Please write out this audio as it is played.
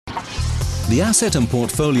The Asset and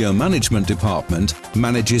Portfolio Management Department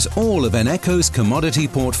manages all of Eneco's commodity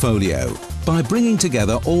portfolio by bringing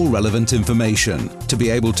together all relevant information to be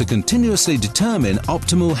able to continuously determine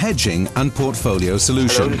optimal hedging and portfolio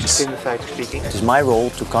solutions. Hello, this is Tim speaking. It is my role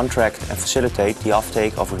to contract and facilitate the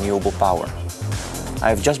offtake of renewable power. I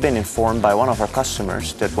have just been informed by one of our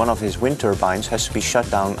customers that one of his wind turbines has to be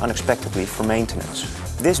shut down unexpectedly for maintenance.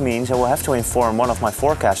 This means I will have to inform one of my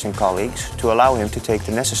forecasting colleagues to allow him to take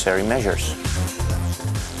the necessary measures.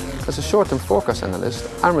 As a short-term forecast analyst,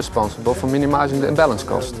 I'm responsible for minimizing the imbalance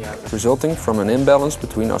cost, resulting from an imbalance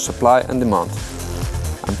between our supply and demand.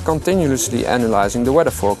 I'm continuously analyzing the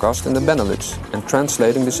weather forecast in the Benelux and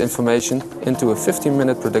translating this information into a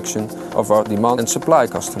 15-minute prediction of our demand and supply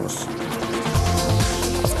customers.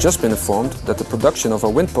 I've just been informed that the production of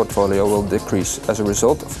our wind portfolio will decrease as a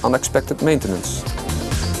result of unexpected maintenance.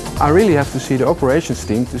 I really have to see the operations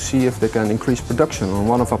team to see if they can increase production on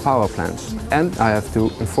one of our power plants. And I have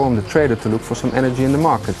to inform the trader to look for some energy in the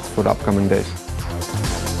market for the upcoming days.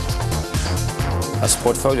 As a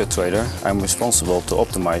portfolio trader, I'm responsible to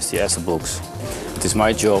optimize the asset books. It is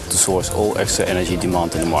my job to source all extra energy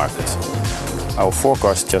demand in the market. Our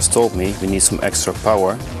forecast just told me we need some extra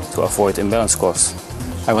power to avoid imbalance costs.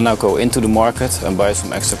 I will now go into the market and buy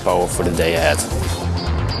some extra power for the day ahead.